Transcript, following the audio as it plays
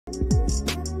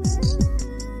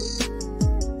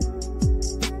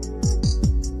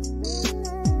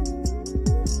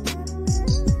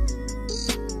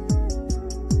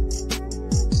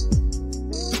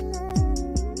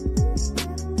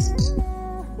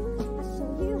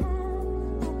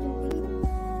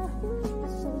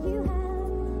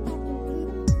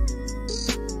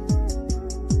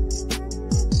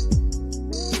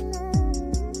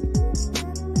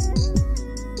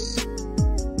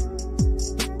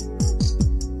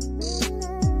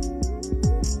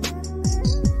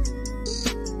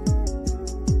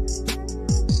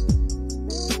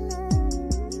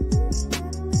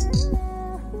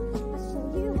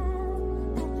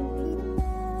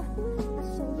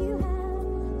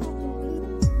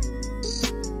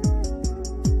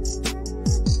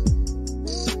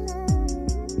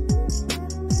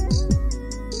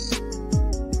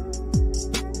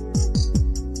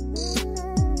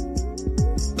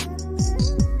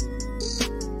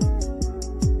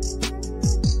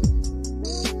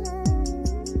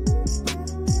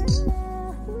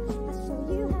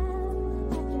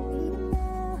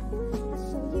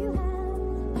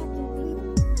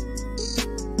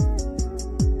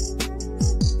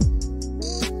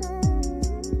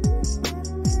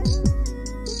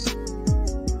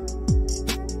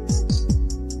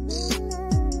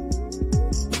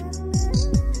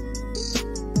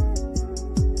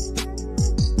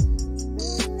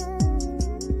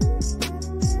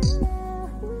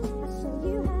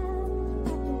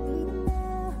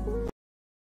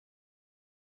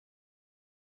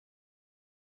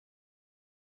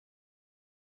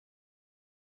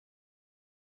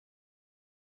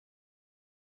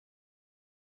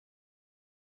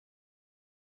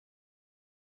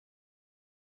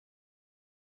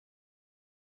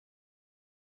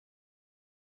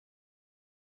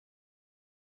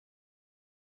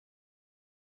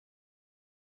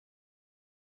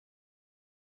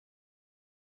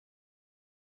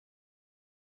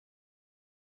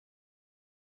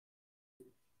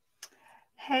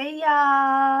Hey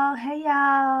y'all. Hey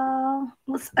y'all.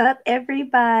 What's up,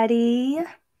 everybody?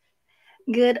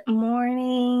 Good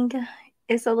morning.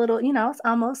 It's a little, it's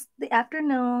almost the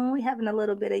afternoon. We having a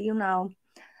little bit of,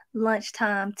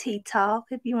 lunchtime tea talk,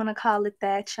 if you want to call it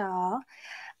that, y'all.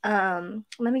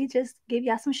 Let me just give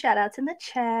y'all some shout outs in the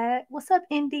chat. What's up,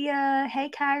 India? Hey,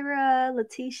 Kyra,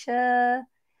 Letitia,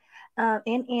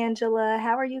 and Angela.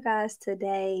 How are you guys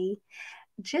today?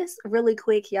 Just really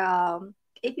quick, y'all.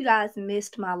 If you guys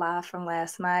missed my live from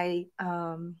last night,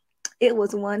 it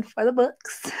was one for the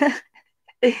books.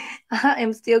 I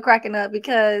am still cracking up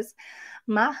because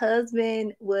my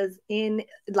husband was in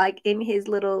his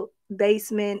little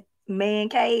basement man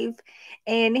cave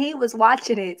and he was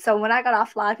watching it. So when I got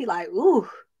off live, he like, ooh,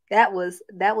 that was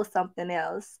something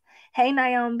else. Hey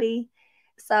Naomi.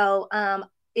 So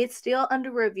it's still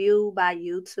under review by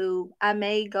YouTube. I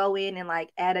may go in and like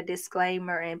add a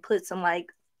disclaimer and put some like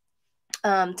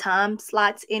time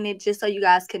slots in it just so you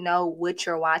guys can know what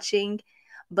you're watching.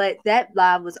 But that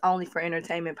live was only for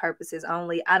entertainment purposes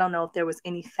only. I don't know if there was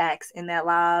any facts in that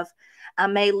live. I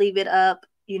may leave it up,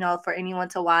 for anyone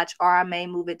to watch, or I may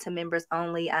move it to members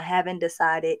only. I haven't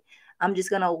decided. I'm just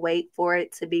gonna wait for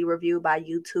it to be reviewed by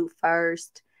YouTube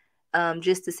first,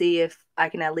 just to see if I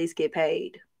can at least get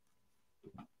paid.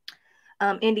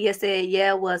 India said,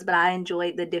 yeah, it was, but I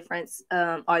enjoyed the difference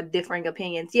or differing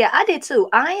opinions. Yeah, I did too.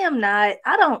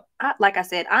 Like I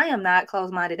said, I am not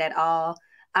closed minded at all.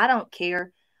 I don't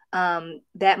care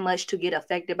that much to get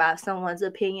affected by someone's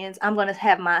opinions. I'm going to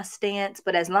have my stance,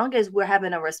 but as long as we're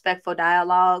having a respectful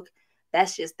dialogue,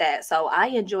 that's just that. So I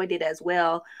enjoyed it as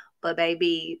well. But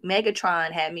baby,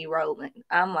 Megatron had me rolling.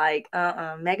 I'm like,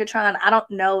 Megatron, I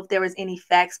don't know if there was any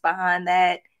facts behind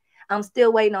that. I'm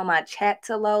still waiting on my chat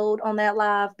to load on that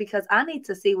live because I need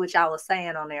to see what y'all was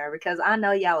saying on there because I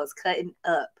know y'all was cutting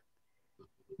up.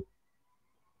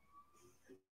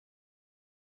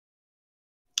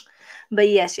 But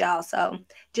yes, y'all. So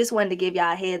just wanted to give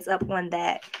y'all a heads up on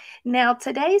that. Now,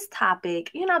 today's topic,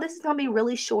 this is going to be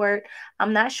really short.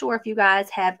 I'm not sure if you guys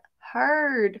have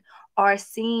heard or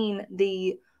seen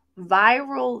the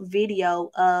viral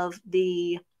video of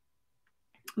the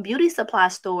beauty supply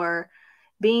store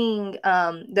being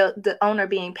the owner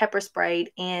being pepper sprayed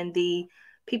and the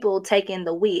people taking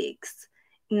the wigs.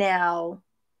 Now,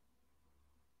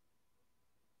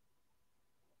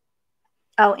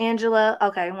 oh, Angela,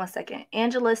 okay, one second.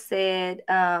 Angela said,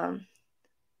 I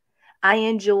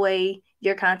enjoy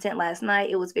your content last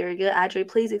night. It was very good. Audrey,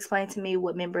 please explain to me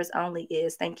what members only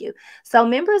is. Thank you. So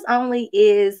members only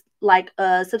is like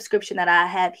a subscription that I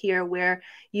have here where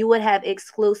you would have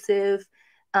exclusive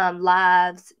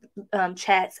lives,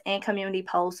 chats, and community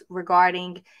posts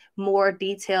regarding more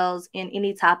details in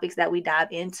any topics that we dive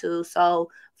into. So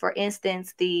for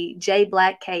instance, the J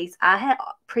Black case, I had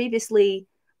previously,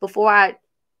 before I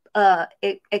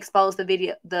exposed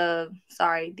the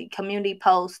community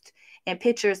post and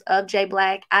pictures of Jay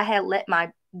Black, I had let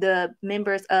the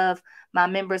members of my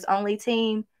members only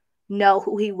team know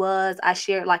who he was. I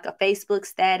shared like a Facebook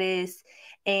status,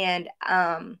 and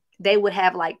they would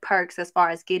have like perks as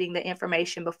far as getting the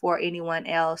information before anyone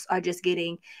else, or just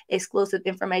getting exclusive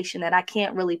information that I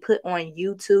can't really put on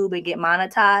YouTube and get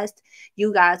monetized.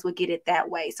 You guys would get it that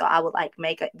way. So I would like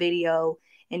make a video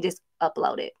and just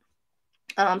upload it.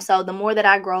 So the more that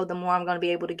I grow, the more I'm going to be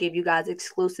able to give you guys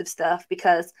exclusive stuff,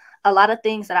 because a lot of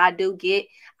things that I do get,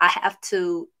 I have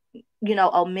to,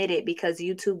 omit it because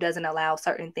YouTube doesn't allow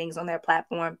certain things on their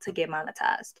platform to get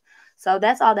monetized. So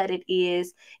that's all that it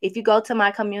is. If you go to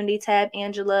my community tab,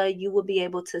 Angela, you will be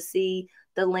able to see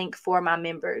the link for my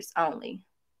members only.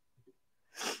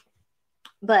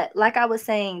 But like I was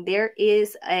saying, there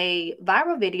is a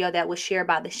viral video that was shared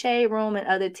by the Shade Room and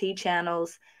other tea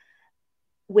channels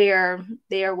where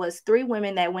there was 3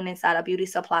 women that went inside a beauty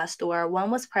supply store. One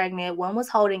was pregnant, one was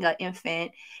holding an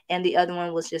infant, and the other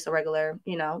one was just a regular,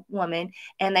 woman.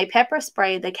 And they pepper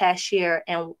sprayed the cashier,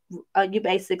 and you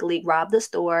basically robbed the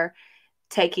store,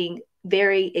 taking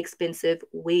very expensive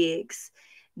wigs.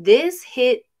 This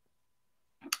hit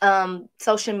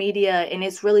social media, and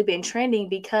it's really been trending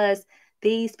because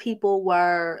these people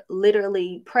were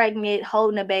literally pregnant,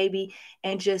 holding a baby,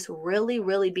 and just really,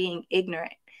 really being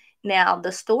ignorant. Now,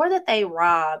 the store that they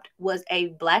robbed was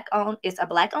it's a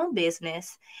black owned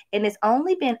business, and it's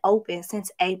only been open since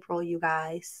April, you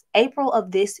guys. April of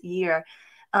this year.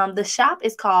 The shop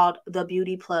is called The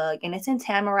Beauty Plug, and it's in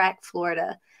Tamarac,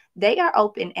 Florida. They are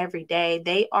open every day.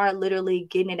 They are literally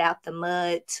getting it out the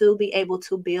mud to be able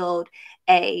to build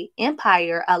a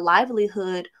empire, a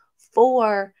livelihood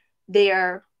for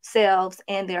their themselves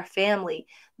and their family.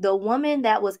 The woman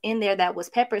that was in there that was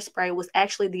pepper spray was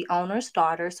actually the owner's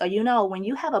daughter. So, you know, when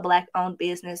you have a Black owned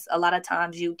business, a lot of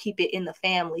times you keep it in the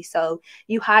family. So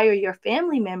you hire your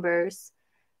family members,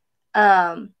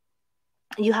 um,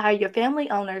 you hire your family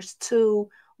owners to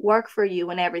work for you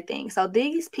and everything. So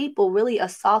these people really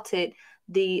assaulted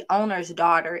the owner's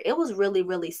daughter. It was really,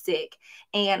 really sick.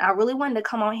 And I really wanted to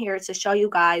come on here to show you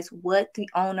guys what the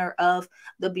owner of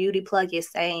the beauty plug is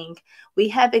saying. We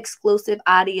have exclusive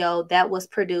audio that was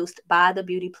produced by the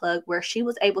beauty plug where she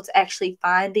was able to actually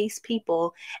find these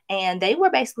people, and they were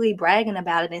basically bragging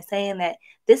about it and saying that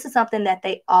this is something that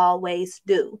they always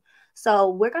do.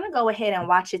 So we're going to go ahead and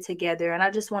watch it together. And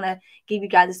I just want to give you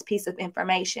guys this piece of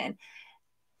information.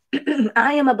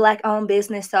 I am a Black owned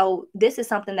business, so this is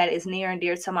something that is near and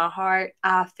dear to my heart.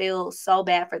 I feel so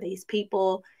bad for these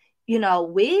people. You know,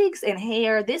 wigs and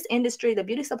hair, this industry, the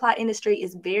beauty supply industry,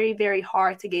 is very, very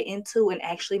hard to get into and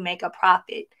actually make a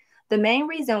profit. The main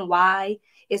reason why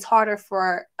it's harder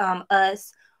for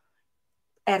us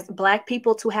as Black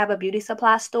people to have a beauty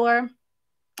supply store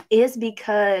is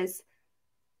because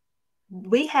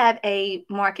we have a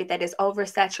market that is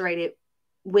oversaturated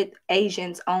with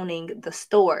Asians owning the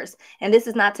stores. And this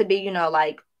is not to be, you know,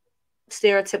 like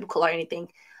stereotypical or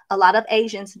anything. A lot of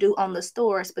Asians do own the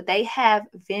stores, but they have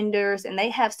vendors and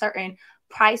they have certain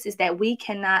prices that we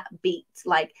cannot beat.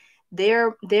 Like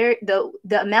the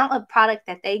amount of product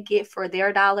that they get for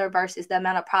their dollar versus the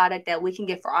amount of product that we can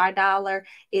get for our dollar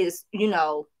is, you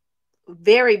know,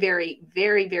 very, very,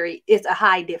 very, very, it's a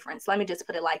high difference. Let me just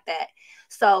put it like that.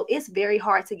 So it's very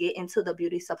hard to get into the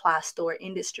beauty supply store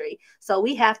industry. So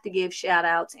we have to give shout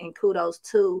outs and kudos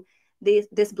to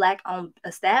this Black owned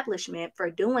establishment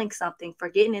for doing something, for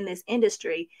getting in this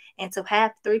industry. And to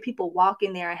have 3 people walk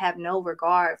in there and have no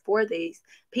regard for these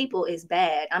people is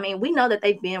bad. I mean, we know that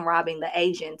they've been robbing the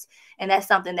Asians, and that's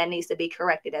something that needs to be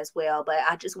corrected as well. But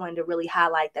I just wanted to really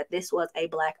highlight that this was a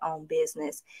Black owned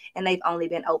business and they've only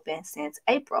been open since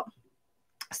April.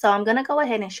 So I'm going to go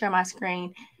ahead and share my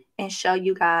screen and show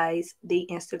you guys the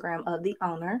Instagram of the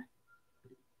owner.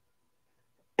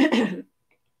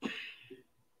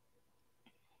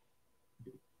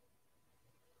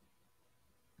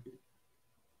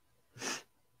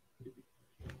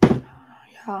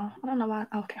 Y'all, I don't know why.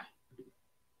 Okay.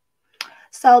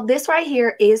 So this right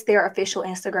here is their official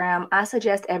Instagram. I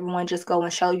suggest everyone just go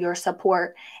and show your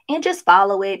support and just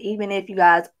follow it, even if you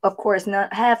guys, of course,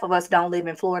 not half of us don't live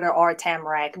in Florida or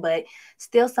Tamarac, but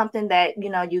still something that, you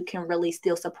know, you can really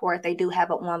still support. They do have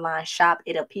an online shop,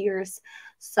 it appears.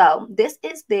 So this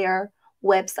is their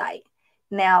website.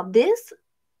 Now, this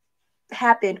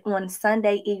happened on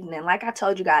Sunday evening. Like I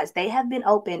told you guys, they have been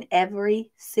open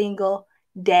every single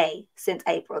day since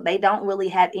April. They don't really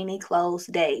have any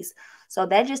closed days. So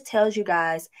that just tells you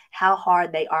guys how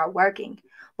hard they are working.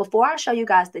 Before I show you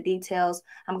guys the details,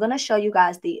 I'm going to show you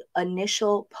guys the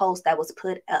initial post that was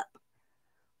put up.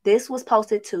 This was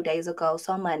posted 2 days ago,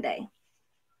 so Monday.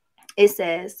 It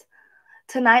says,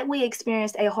 "Tonight we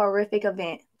experienced a horrific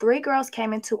event. 3 girls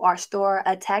came into our store,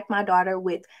 attacked my daughter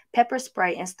with pepper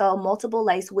spray, and stole multiple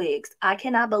lace wigs. I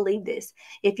cannot believe this.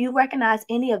 If you recognize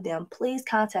any of them, please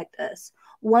contact us.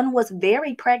 One was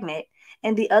very pregnant,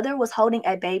 and the other was holding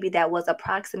a baby that was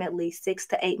approximately 6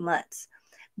 to 8 months.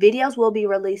 Videos will be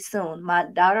released soon. My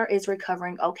daughter is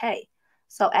recovering okay."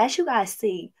 So as you guys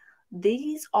see,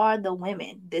 these are the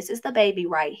women. This is the baby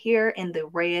right here in the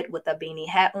red with a beanie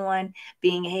hat on,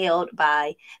 being held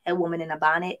by a woman in a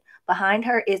bonnet. Behind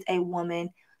her is a woman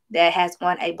that has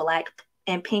on a black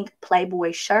and pink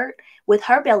Playboy shirt with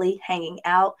her belly hanging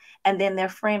out. And then their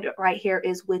friend right here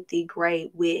is with the gray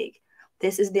wig.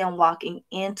 This is them walking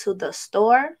into the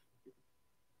store.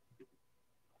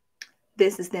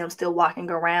 This is them still walking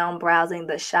around, browsing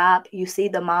the shop. You see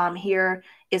the mom here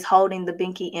is holding the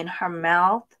binky in her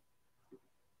mouth.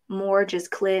 More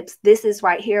just clips. This is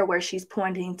right here where she's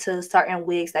pointing to certain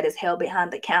wigs that is held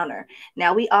behind the counter.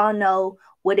 Now, we all know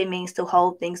what it means to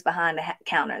hold things behind the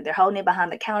counter. They're holding it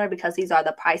behind the counter because these are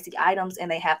the pricey items and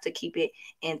they have to keep it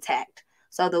intact.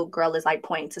 So the girl is like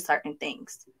pointing to certain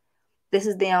things. This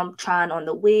is them trying on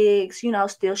the wigs, you know,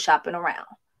 still shopping around.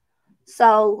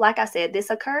 So, like I said, this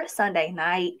occurred Sunday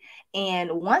night.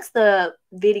 And once the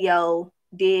video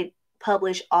did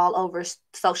publish all over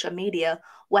social media,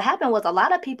 what happened was a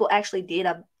lot of people actually did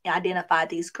identify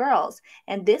these girls.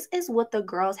 And this is what the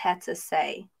girls had to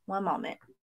say. One moment.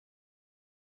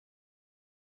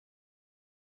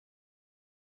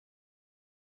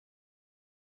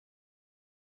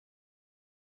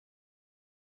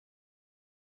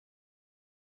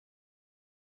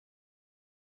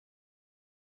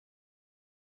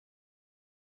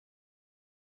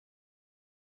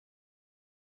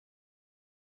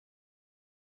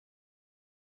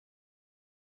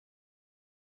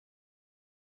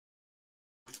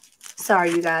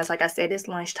 Sorry, you guys. Like I said, it's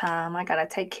lunchtime. I gotta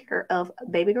take care of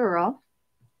baby girl.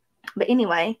 But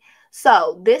anyway,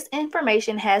 so this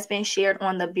information has been shared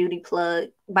on the beauty plug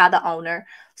by the owner.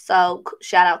 So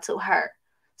shout out to her.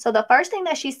 So the first thing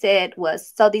that she said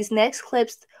was, so these next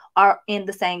clips are in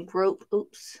the same group.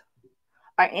 Oops.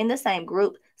 Are in the same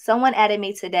group. Someone added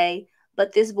me today,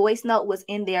 but this voice note was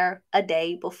in there a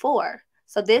day before.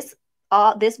 So this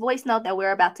voice note that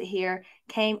we're about to hear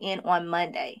came in on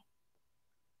Monday.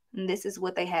 And this is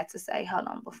what they had to say. Hold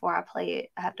on, before I play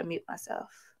it, I have to mute myself.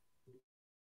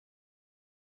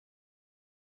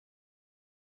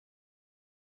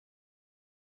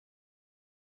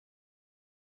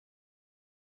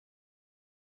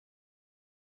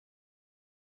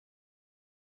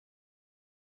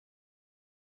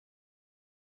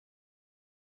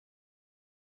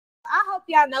 I hope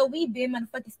y'all know we been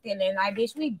motherfucking stealing. Like,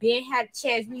 bitch, we been had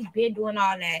checks. We been doing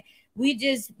all that. We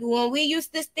just, when we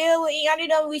used to steal with y'all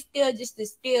know, we still just to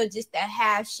steal just to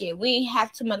have shit. We ain't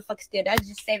have to motherfucking steal. That's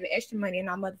just saving extra money in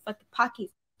our motherfucking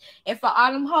pockets. And for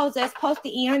all them hoes that's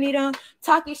posted them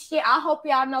talking shit, I hope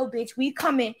y'all know, bitch, we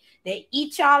coming to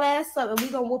eat y'all ass up and we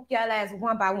gonna whoop y'all ass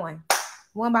one by one.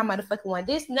 One by motherfucking one.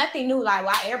 This nothing new. Like,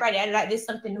 why everybody acting like this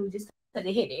something new just because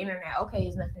it hit the internet. Okay,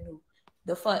 it's nothing new.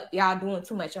 The fuck, y'all doing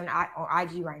too much on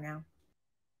IG right now.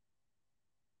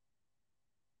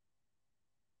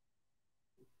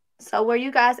 So were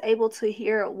you guys able to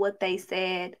hear what they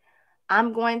said?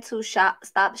 I'm going to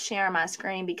stop sharing my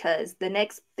screen because the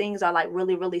next things are like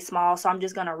really, really small. So I'm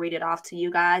just going to read it off to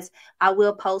you guys. I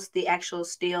will post the actual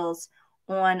steals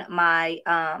on my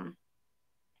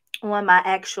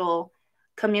actual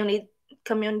community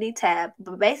tab.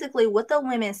 But basically what the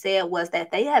women said was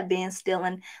that they have been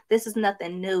stealing. This is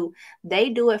nothing new. They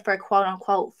do it for quote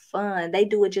unquote fun. They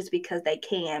do it just because they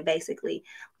can. Basically,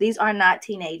 these are not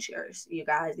teenagers, you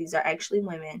guys. These are actually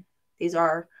women. These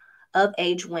are of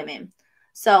age women.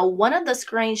 So one of the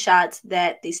screenshots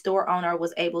that the store owner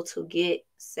was able to get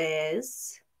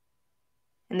says,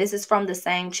 and this is from the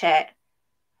same chat,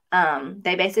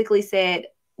 they basically said,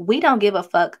 we don't give a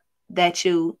fuck that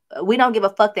you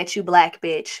black,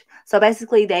 bitch. So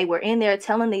basically they were in there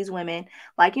telling these women,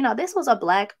 like, this was a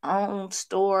black owned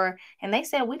store, and they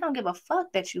said, we don't give a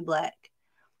fuck that you black.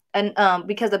 And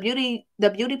because the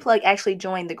beauty plug actually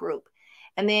joined the group.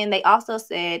 And then they also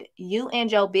said, you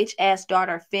and your bitch ass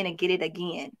daughter finna get it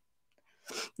again.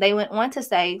 They went on to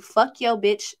say, fuck your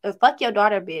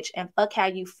daughter, bitch, and fuck how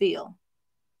you feel.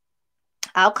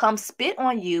 I'll come spit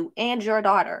on you and your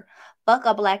daughter. Fuck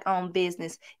a black-owned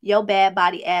business. Your bad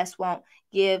body ass won't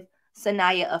give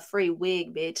Sanaya a free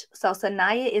wig, bitch. So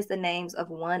Sanaya is the names of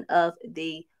one of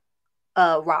the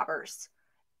robbers.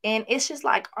 And it's just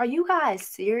like, are you guys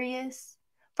serious?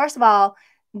 First of all,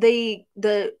 the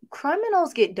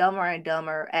criminals get dumber and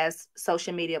dumber as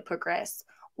social media progress.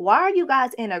 Why are you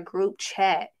guys in a group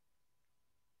chat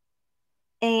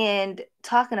and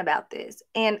talking about this?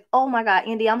 And oh my God,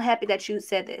 India, I'm happy that you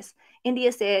said this.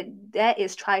 India said that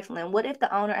is trifling. What if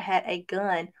the owner had a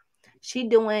gun? She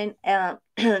doing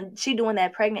she doing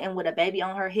that pregnant and with a baby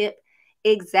on her hip.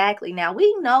 Exactly. Now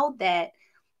we know that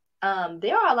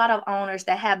there are a lot of owners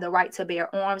that have the right to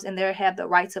bear arms and they have the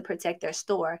right to protect their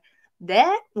store.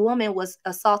 That woman was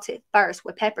assaulted first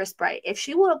with pepper spray. If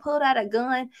she would have pulled out a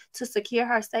gun to secure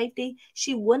her safety,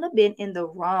 she wouldn't have been in the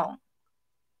wrong.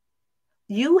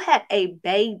 You had a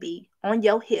baby on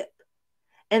your hip,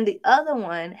 and the other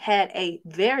one had a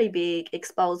very big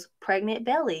exposed pregnant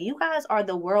belly. You guys are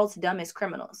the world's dumbest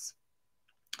criminals.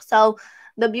 So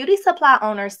the beauty supply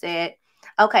owner said,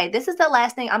 okay, this is the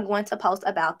last thing I'm going to post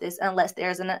about this unless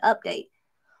there's an update.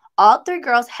 All three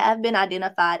girls have been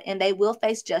identified and they will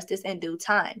face justice in due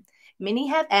time. Many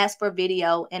have asked for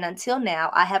video, and until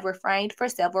now, I have refrained for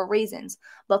several reasons.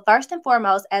 But first and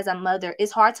foremost, as a mother,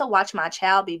 it's hard to watch my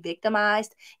child be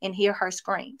victimized and hear her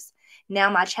screams.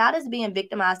 Now, my child is being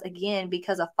victimized again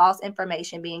because of false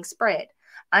information being spread.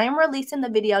 I am releasing the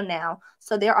video now,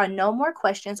 so there are no more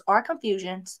questions or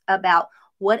confusions about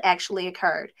what actually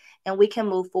occurred, and we can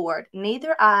move forward.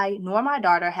 Neither I nor my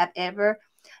daughter have ever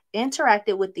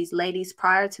interacted with these ladies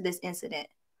prior to this incident.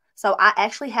 So I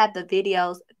actually have the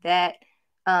videos that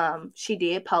she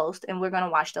did post, and we're going to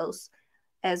watch those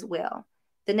as well.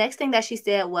 The next thing that she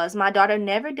said was, my daughter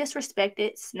never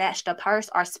disrespected, snatched a purse,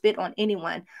 or spit on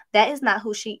anyone. That is not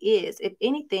who she is. If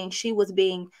anything, she was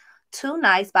being too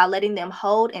nice by letting them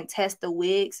hold and test the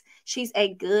wigs. She's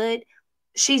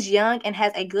young and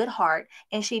has a good heart,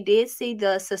 and she did see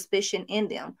the suspicion in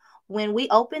them. When we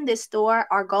opened this store,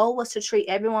 our goal was to treat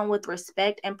everyone with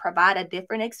respect and provide a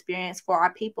different experience for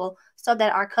our people so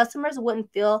that our customers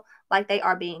wouldn't feel like they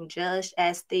are being judged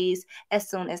as thieves as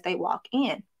soon as they walk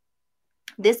in.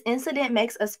 This incident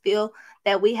makes us feel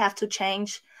that we have to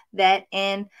change that,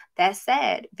 and that's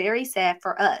sad, very sad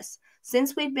for us.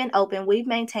 Since we've been open, we've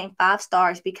maintained 5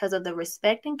 stars because of the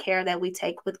respect and care that we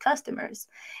take with customers.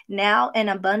 Now, an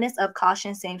abundance of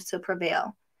caution seems to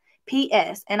prevail.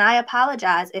 P.S. And I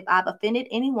apologize if I've offended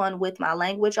anyone with my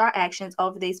language or actions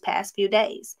over these past few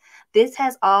days. This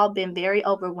has all been very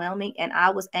overwhelming, and I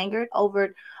was angered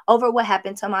over what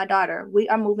happened to my daughter. We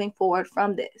are moving forward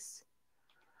from this.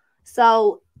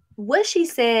 So, what she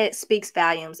said speaks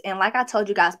volumes. And like I told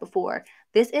you guys before,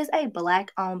 this is a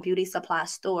Black owned beauty supply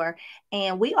store.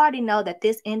 And we already know that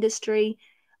this industry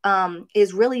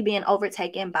is really being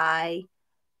overtaken by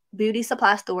beauty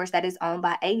supply stores that is owned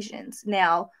by Asians.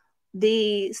 Now,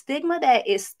 the stigma that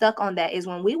is stuck on that is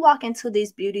when we walk into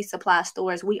these beauty supply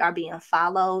stores, we are being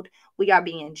followed, we are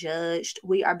being judged,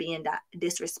 we are being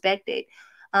disrespected.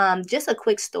 Just a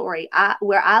quick story.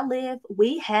 Where I live,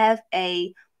 we have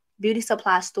a beauty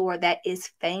supply store that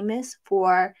is famous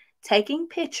for taking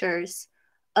pictures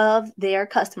of their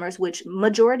customers, which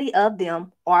majority of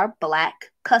them are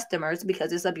Black customers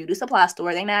because it's a beauty supply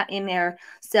store. They're not in there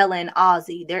selling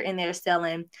Aussie. They're in there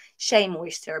selling Shea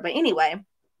Moisture. But anyway,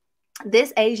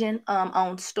 this Asian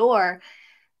owned store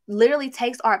literally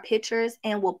takes our pictures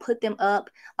and will put them up.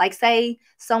 Like, say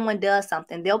someone does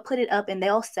something, they'll put it up and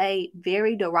they'll say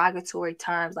very derogatory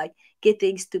terms like, get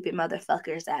these stupid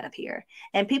motherfuckers out of here.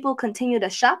 And people continue to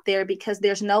shop there because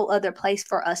there's no other place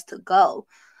for us to go.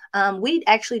 We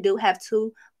actually do have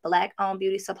 2 Black-owned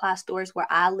beauty supply stores where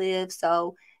I live,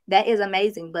 so that is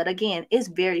amazing. But again, it's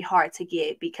very hard to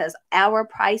get because our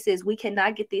prices, we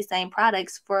cannot get these same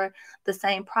products for the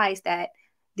same price that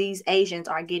these Asians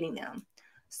are getting them.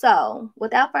 So,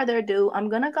 without further ado, I'm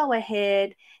going to go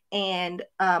ahead and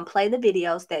play the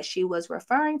videos that she was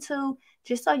referring to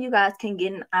just so you guys can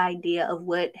get an idea of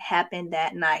what happened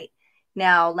that night.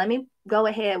 Now, let me go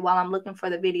ahead while I'm looking for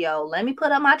the video. Let me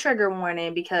put up my trigger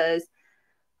warning because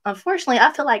unfortunately,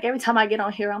 I feel like every time I get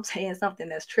on here, I'm saying something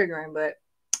that's triggering, but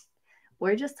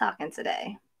we're just talking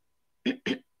today.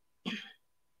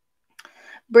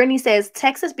 Brittany says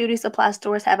Texas beauty supply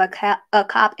stores have a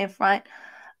cop in front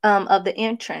of the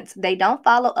entrance. They don't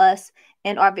follow us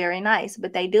and are very nice,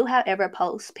 but they do, however,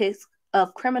 post pics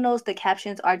of criminals. The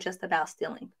captions are just about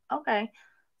stealing. Okay.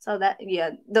 So that,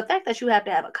 yeah, the fact that you have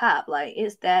to have a cop, like,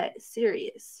 is that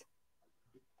serious?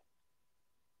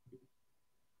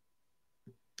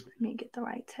 Let me get the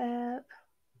right tab.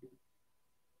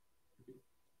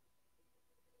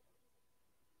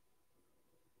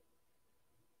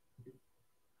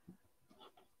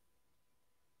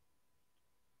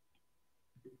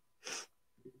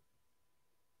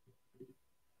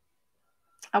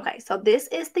 Okay, so this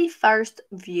is the first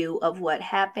view of what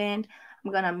happened.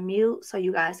 I'm going to mute so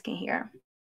you guys can hear.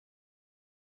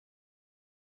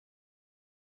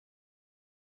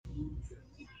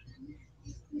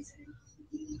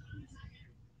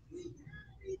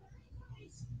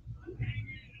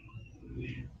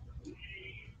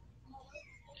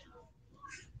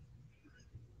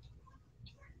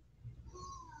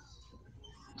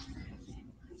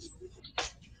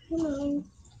 Hello.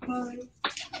 Hi.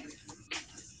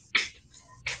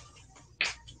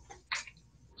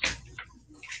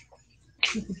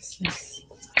 Look at this face.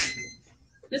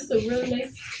 This is a real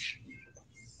lace.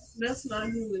 That's not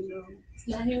human, no. It's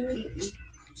not human?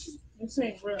 This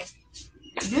ain't real.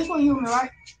 This one human, right?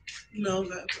 No,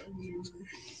 that's not human.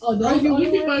 Oh, those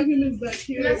you can find humans back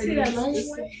here. Can I see that long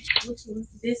one? Which one?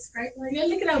 This straight one? Yeah,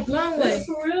 look at that blonde one. That's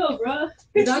for real, bro.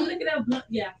 Don't look at that blonde.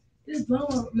 Yeah. This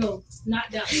blonde one. No,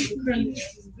 not that one. The curly one.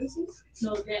 This one?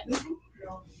 No, that one.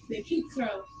 No. The cute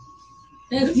curl.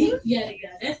 That's this deep. One? Yeah.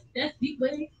 That's deep,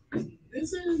 buddy.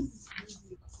 This is.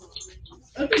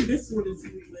 I think this one is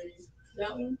deep, buddy.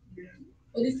 That one? Yeah.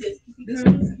 Oh, this is this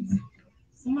one.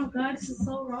 Oh my God, this is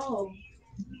so raw.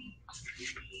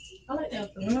 I like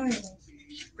that blonde.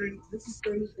 This is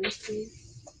straight. Can I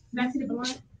see the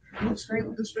blonde? The straight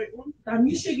one.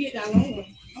 You should get that long one.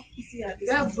 See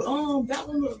that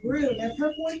one look real. That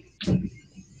purple one.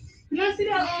 Can I see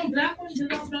that black one? This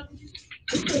all black one.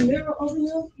 It's the mirror over here.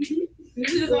 Mm-hmm.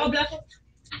 This is all black one.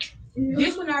 Mm-hmm.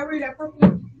 This one I read that purple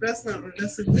one. That's not right.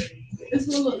 That's a gray. This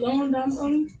one look long down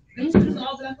on me. This is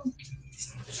all black one.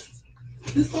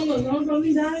 This one look long on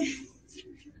me, Daddy.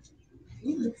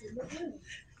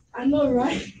 I know,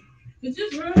 right? Is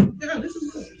this real? Yeah, this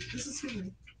is real. This is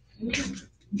human.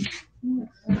 You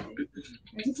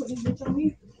put this bitch on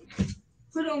me?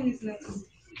 Put it on me next.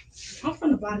 I'm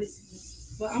from the body,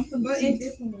 but I'm from the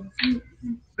different one.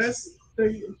 That's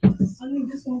 30. I need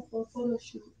this one for a photo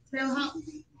shoot. Tell how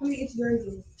many inch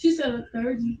version? She said a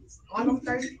 30. On them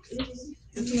 30.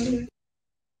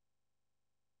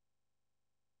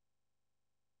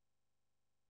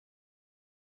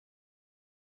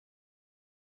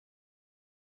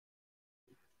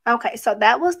 Okay, so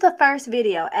that was the first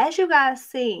video. As you guys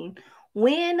seen,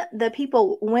 when the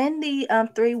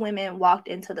three women walked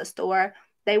into the store,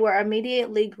 they were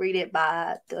immediately greeted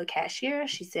by the cashier.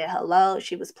 She said hello.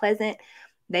 She was pleasant.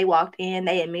 They walked in.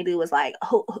 They immediately was like,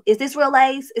 "Oh, is this real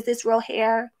lace? Is this real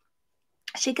hair?"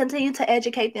 She continued to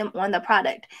educate them on the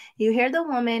product. You hear the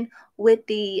woman with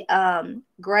the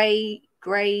gray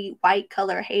white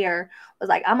color hair was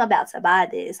like, "I'm about to buy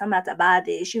this. I'm about to buy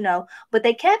this." But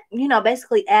they kept,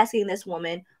 basically asking this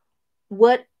woman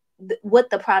what what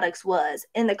the products was.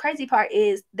 And the crazy part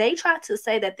is they tried to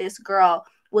say that this girl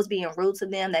was being rude to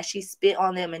them, that she spit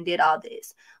on them and did all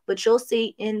this. But you'll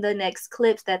see in the next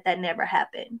clips that that never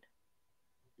happened.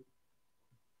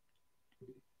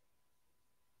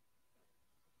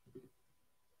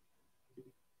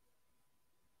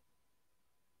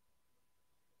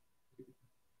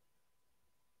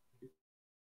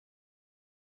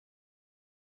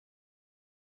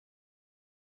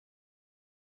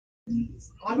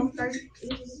 All them 30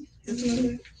 inches.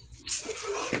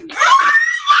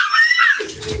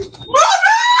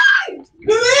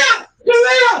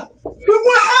 Kalia!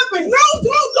 What happened? No,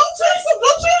 don't chase him!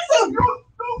 Don't chase him!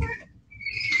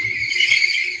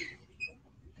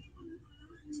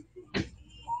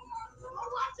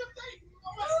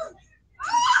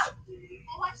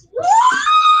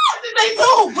 What did they do?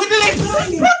 What did they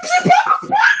do?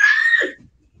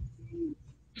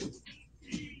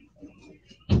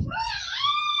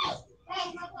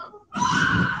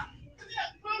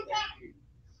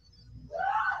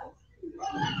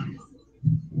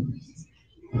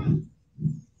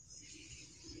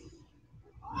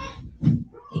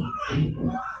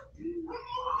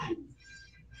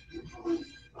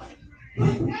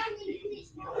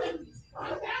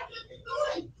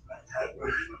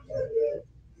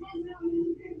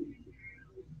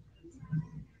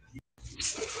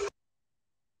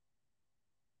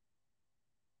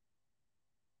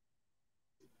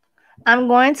 I'm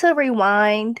going to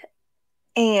rewind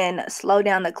and slow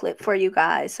down the clip for you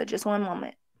guys. So just one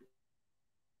moment.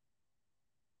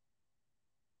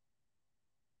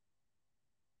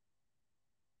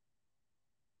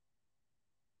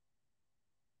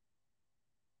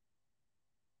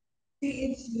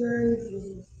 She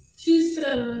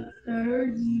said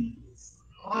 30.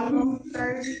 All them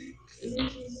 30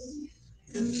 inches.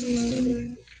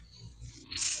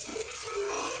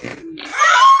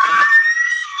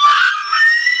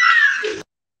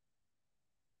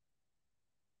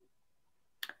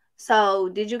 So,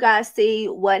 did you guys see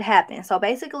what happened? So,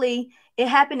 basically, it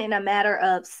happened in a matter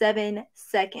of 7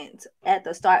 seconds at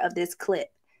the start of this clip.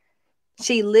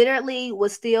 She literally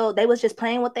was still, they was just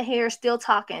playing with the hair, still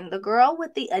talking. The girl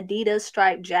with the Adidas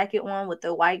striped jacket on with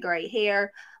the white gray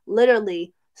hair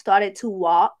literally started to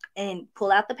walk and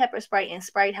pull out the pepper spray and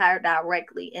sprayed her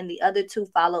directly, and the other two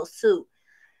followed suit.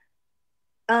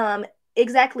 Um,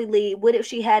 exactly, Lee. What if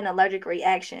she had an allergic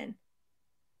reaction?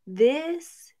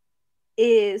 This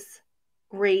is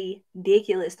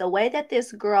ridiculous. The way that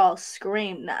this girl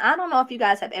screamed. Now, I don't know if you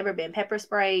guys have ever been pepper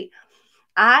sprayed.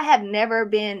 I have never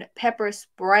been pepper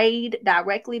sprayed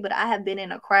directly, but I have been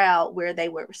in a crowd where they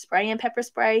were spraying pepper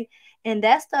spray, and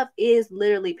that stuff is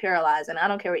literally paralyzing. I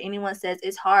don't care what anyone says.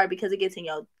 It's hard because it gets in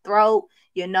your throat,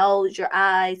 your nose, your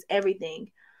eyes,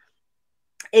 everything.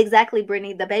 Exactly,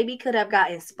 Brittany. The baby could have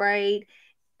gotten sprayed.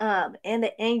 And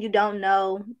the end, you don't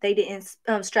know they didn't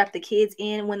strap the kids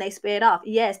in when they sped off.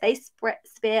 Yes, they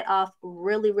sped off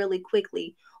really, really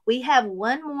quickly. We have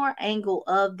one more angle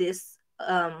of this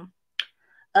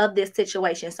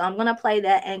situation, so I'm gonna play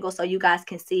that angle so you guys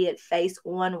can see it face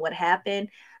on what happened.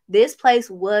 This place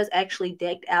was actually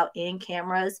decked out in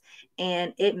cameras,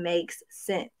 and it makes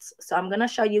sense. So I'm gonna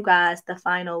show you guys the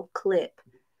final clip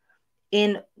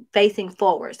in facing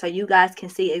forward, so you guys can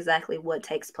see exactly what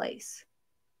takes place.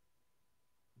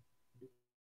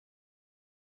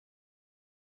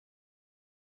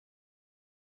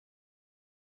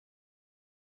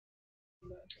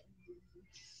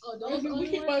 Oh, those we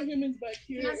can find humans back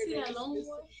here. Can I see that long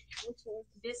one? Which one?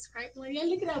 This scrape one? Yeah,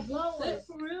 look at that blonde one. That's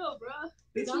for real, bro.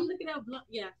 Don't look at that blonde.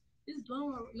 Yeah, this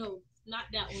blonde one. No, not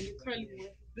that one. The curly one.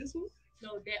 This one?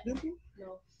 No, that this one.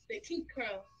 No, the cute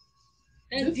curl.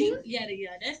 That's this deep. One? Yeah.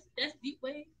 That's deep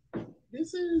wave.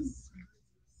 This is.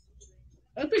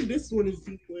 I think this one is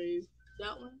deep wave.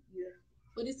 That one? Yeah.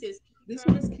 But this is. This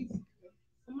one is cute.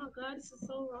 Oh my god, this is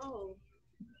so raw.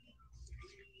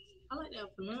 I like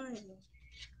that blonde.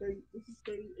 30, this is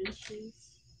 30 inches.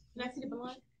 Can I see the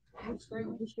blonde? The straight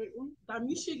one?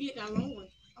 You should get that long one.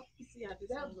 I can see how this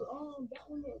one. That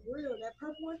one look real. That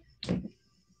purple one.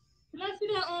 Can I see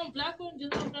that black one?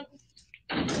 Just black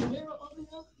one. The mirror over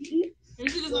here. Mm-hmm. Can you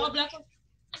see this all black one?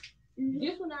 Mm-hmm.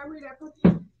 This one I read that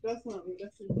purple. That's not me.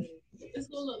 That's me. It's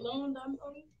gonna look long on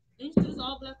me. This is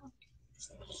all black.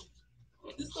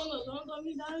 This gonna look long on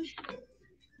me, darling.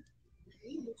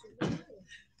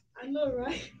 I know,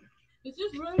 right? Is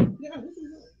this right? Yeah, this is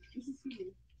right. This is here.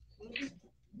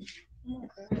 Oh my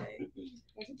god.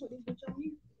 I can put this bitch on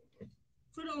me.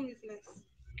 Put it on me next.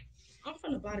 I'm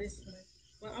finna buy this one.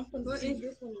 Well, I'm finna see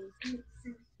this one is.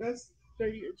 That's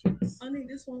 30 inches. I need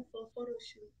this one for a photo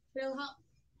shoot. Hell, how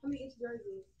many inches are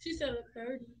you? She said a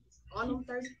 30. On them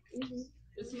 30? Mm-hmm.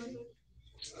 This one.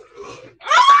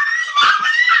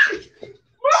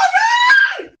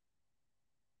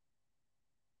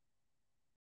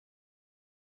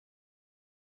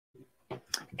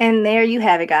 And there you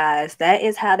have it, guys. That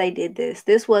is how they did this.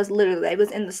 This was literally, they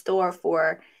was in the store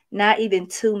for not even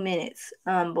 2 minutes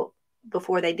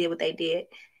before they did what they did.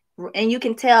 And you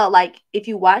can tell, like, if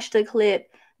you watch the clip,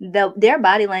 their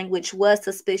body language was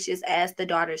suspicious, as the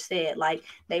daughter said. Like,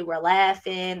 they were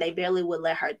laughing, they barely would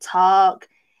let her talk.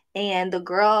 And the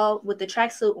girl with the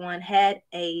tracksuit on had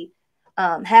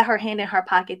her hand in her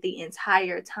pocket the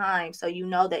entire time. So you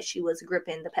know that she was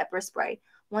gripping the pepper spray.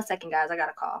 1 second, guys, I got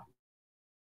a call.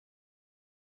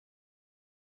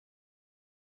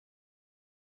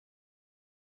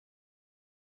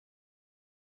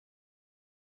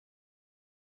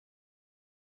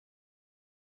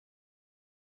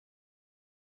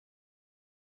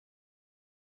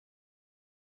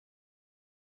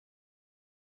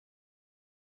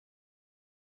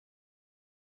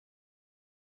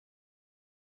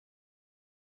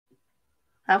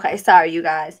 Okay, sorry, you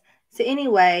guys. So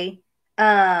anyway,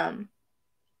 you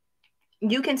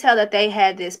can tell that they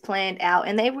had this planned out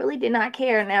and they really did not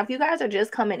care. Now, if you guys are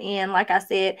just coming in, like I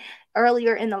said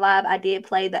earlier in the live, I did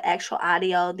play the actual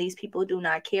audio. These people do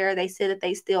not care. They say that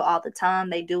they steal all the time.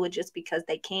 They do it just because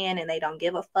they can and they don't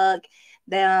give a fuck.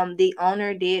 The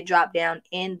owner did drop down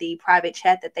in the private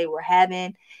chat that they were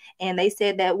having, and they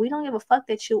said that we don't give a fuck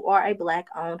that you are a black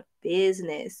owned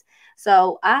business.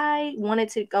 So I wanted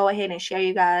to go ahead and share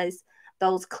you guys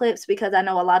those clips because I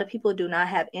know a lot of people do not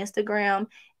have Instagram,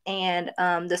 and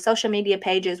the social media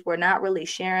pages were not really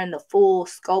sharing the full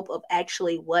scope of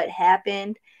actually what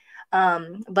happened.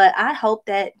 But I hope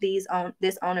that this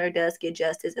owner does get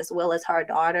justice, as well as her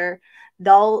daughter.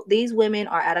 Though these women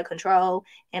are out of control,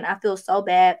 and I feel so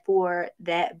bad for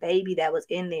that baby that was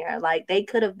in there. Like, they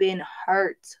could have been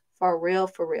hurt for real,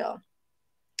 for real.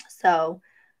 So,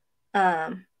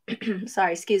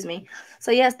 sorry, excuse me.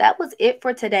 So yes, that was it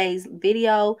for today's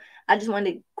video. I just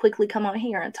wanted to quickly come on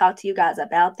here and talk to you guys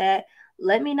about that.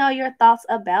 Let me know your thoughts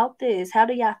about this. How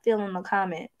do y'all feel in the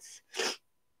comments?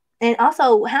 And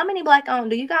also, how many black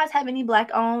owned, do you guys have any black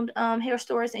owned hair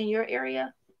stores in your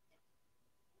area?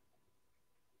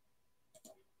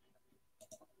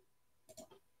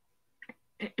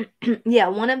 Yeah,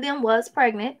 one of them was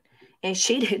pregnant and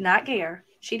she did not care.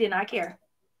 She did not care.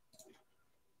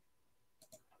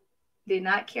 Did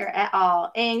not care at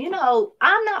all. And,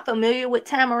 I'm not familiar with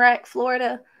Tamarac,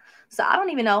 Florida. So I don't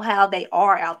even know how they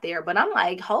are out there. But I'm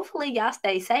like, hopefully y'all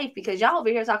stay safe, because y'all over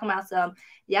here talking about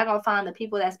y'all gonna find the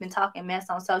people that's been talking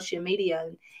mess on social media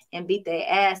and beat their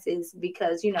asses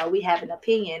because, we have an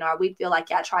opinion, or we feel like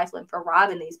y'all trifling for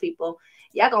robbing these people.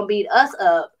 Y'all gonna beat us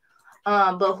up.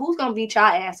 But who's gonna beat y'all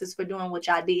asses for doing what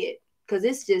y'all did? Because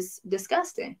it's just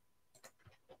disgusting.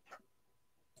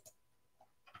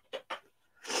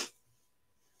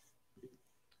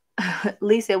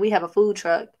 Lee said we have a food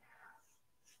truck.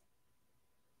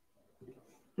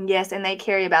 Yes, and they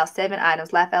carry about 7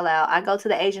 items. Laugh out loud. I go to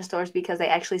the Asian stores because they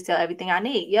actually sell everything I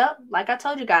need. Yep, like I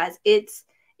told you guys, it's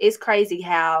crazy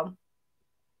how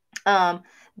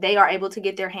they are able to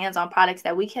get their hands on products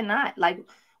that we cannot. Like,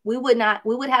 we would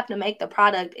have to make the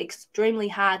product extremely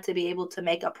high to be able to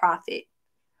make a profit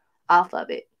off of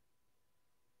it.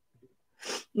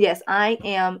 Yes, I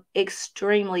am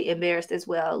extremely embarrassed as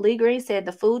well. Lee Green said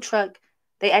the food truck,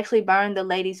 they actually burned the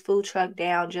lady's food truck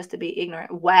down just to be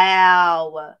ignorant.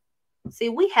 Wow. See,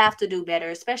 we have to do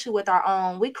better, especially with our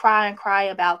own. We cry and cry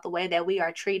about the way that we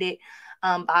are treated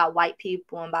by white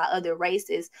people and by other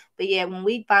races. But yeah, when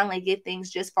we finally get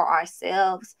things just for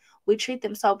ourselves, we treat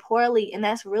them so poorly. And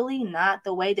that's really not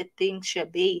the way that things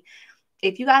should be.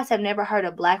 If you guys have never heard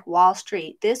of Black Wall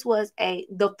Street, this was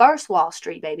the first Wall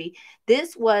Street, baby.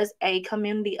 This was a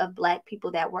community of Black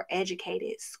people that were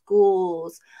educated,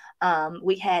 schools.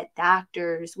 We had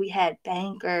doctors, we had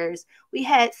bankers, we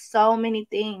had so many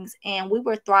things, and we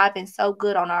were thriving so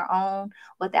good on our own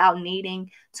without needing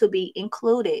to be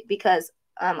included. Because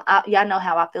y'all know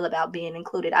how I feel about being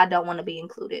included. I don't want to be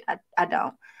included. I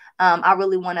don't. I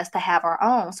really want us to have our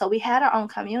own. So we had our own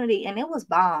community, and it was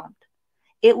bombed.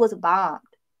 It was bombed.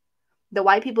 The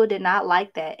white people did not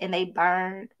like that, and they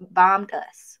bombed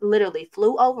us, literally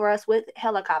flew over us with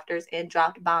helicopters and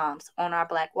dropped bombs on our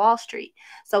Black Wall Street.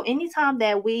 So anytime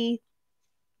that we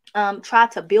try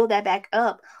to build that back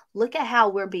up, look at how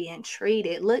we're being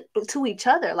treated. Look to each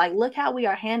other, like look how we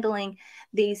are handling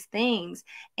these things.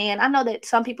 And I know that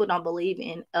some people don't believe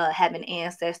in having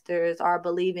ancestors or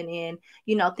believing in,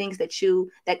 you know, things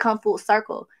that come full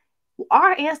circle.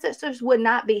 Our ancestors would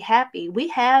not be happy. We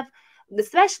have,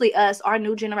 especially us, our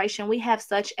new generation, we have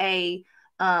such a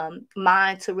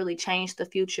mind to really change the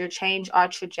future, change our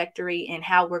trajectory and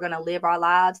how we're going to live our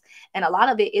lives. And a lot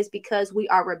of it is because we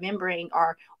are remembering,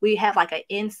 or we have like an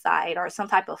insight or some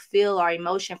type of feel or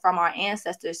emotion from our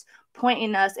ancestors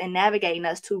pointing us and navigating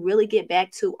us to really get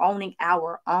back to owning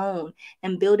our own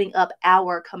and building up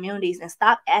our communities and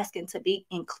stop asking to be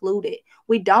included.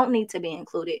 We don't need to be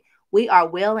included. We are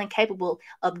well and capable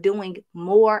of doing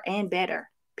more and better,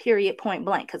 period, point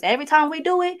blank. Because every time we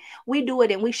do it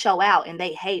and we show out and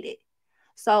they hate it.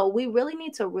 So we really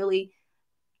need to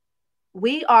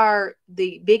we are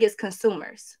the biggest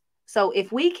consumers. So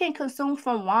if we can consume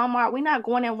from Walmart, we're not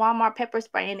going in Walmart pepper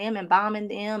spraying them and bombing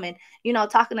them and, you know,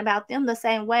 talking about them the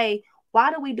same way.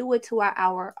 Why do we do it to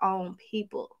our own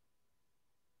people?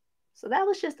 So that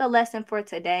was just a lesson for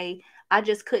today. I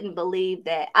just couldn't believe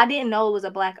that. I didn't know it was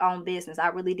a Black owned business. I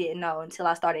really didn't know until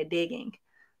I started digging.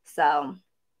 So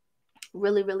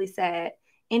really, really sad.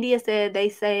 India said they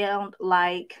sound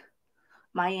like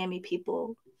Miami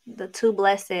people. The Two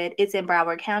Blessed said it's in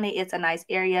Broward County. It's a nice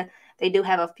area. They do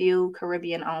have a few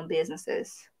Caribbean owned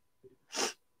businesses.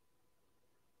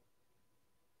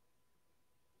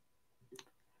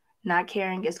 Not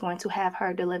caring is going to have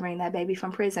her delivering that baby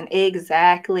from prison.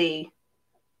 Exactly.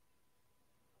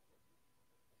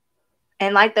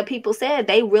 And like the people said,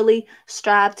 they really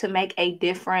strive to make a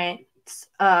different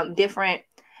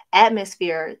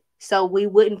atmosphere so we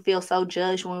wouldn't feel so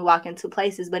judged when we walk into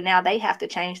places. But now they have to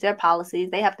change their policies.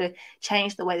 They have to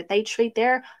change the way that they treat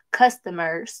their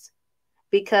customers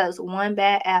because one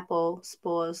bad apple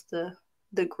spoils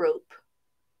the group.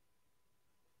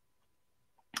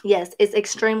 Yes, it's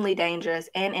extremely dangerous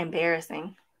and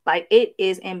embarrassing. Like, it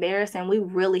is embarrassing. We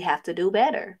really have to do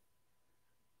better.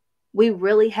 We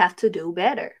really have to do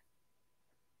better.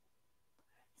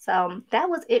 So that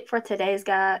was it for today,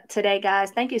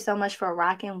 guys. Thank you so much for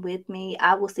rocking with me.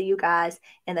 I will see you guys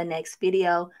in the next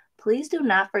video. Please do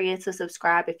not forget to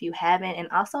subscribe if you haven't, and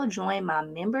also join my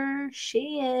membership.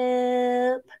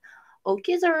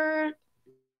 Okay, sir.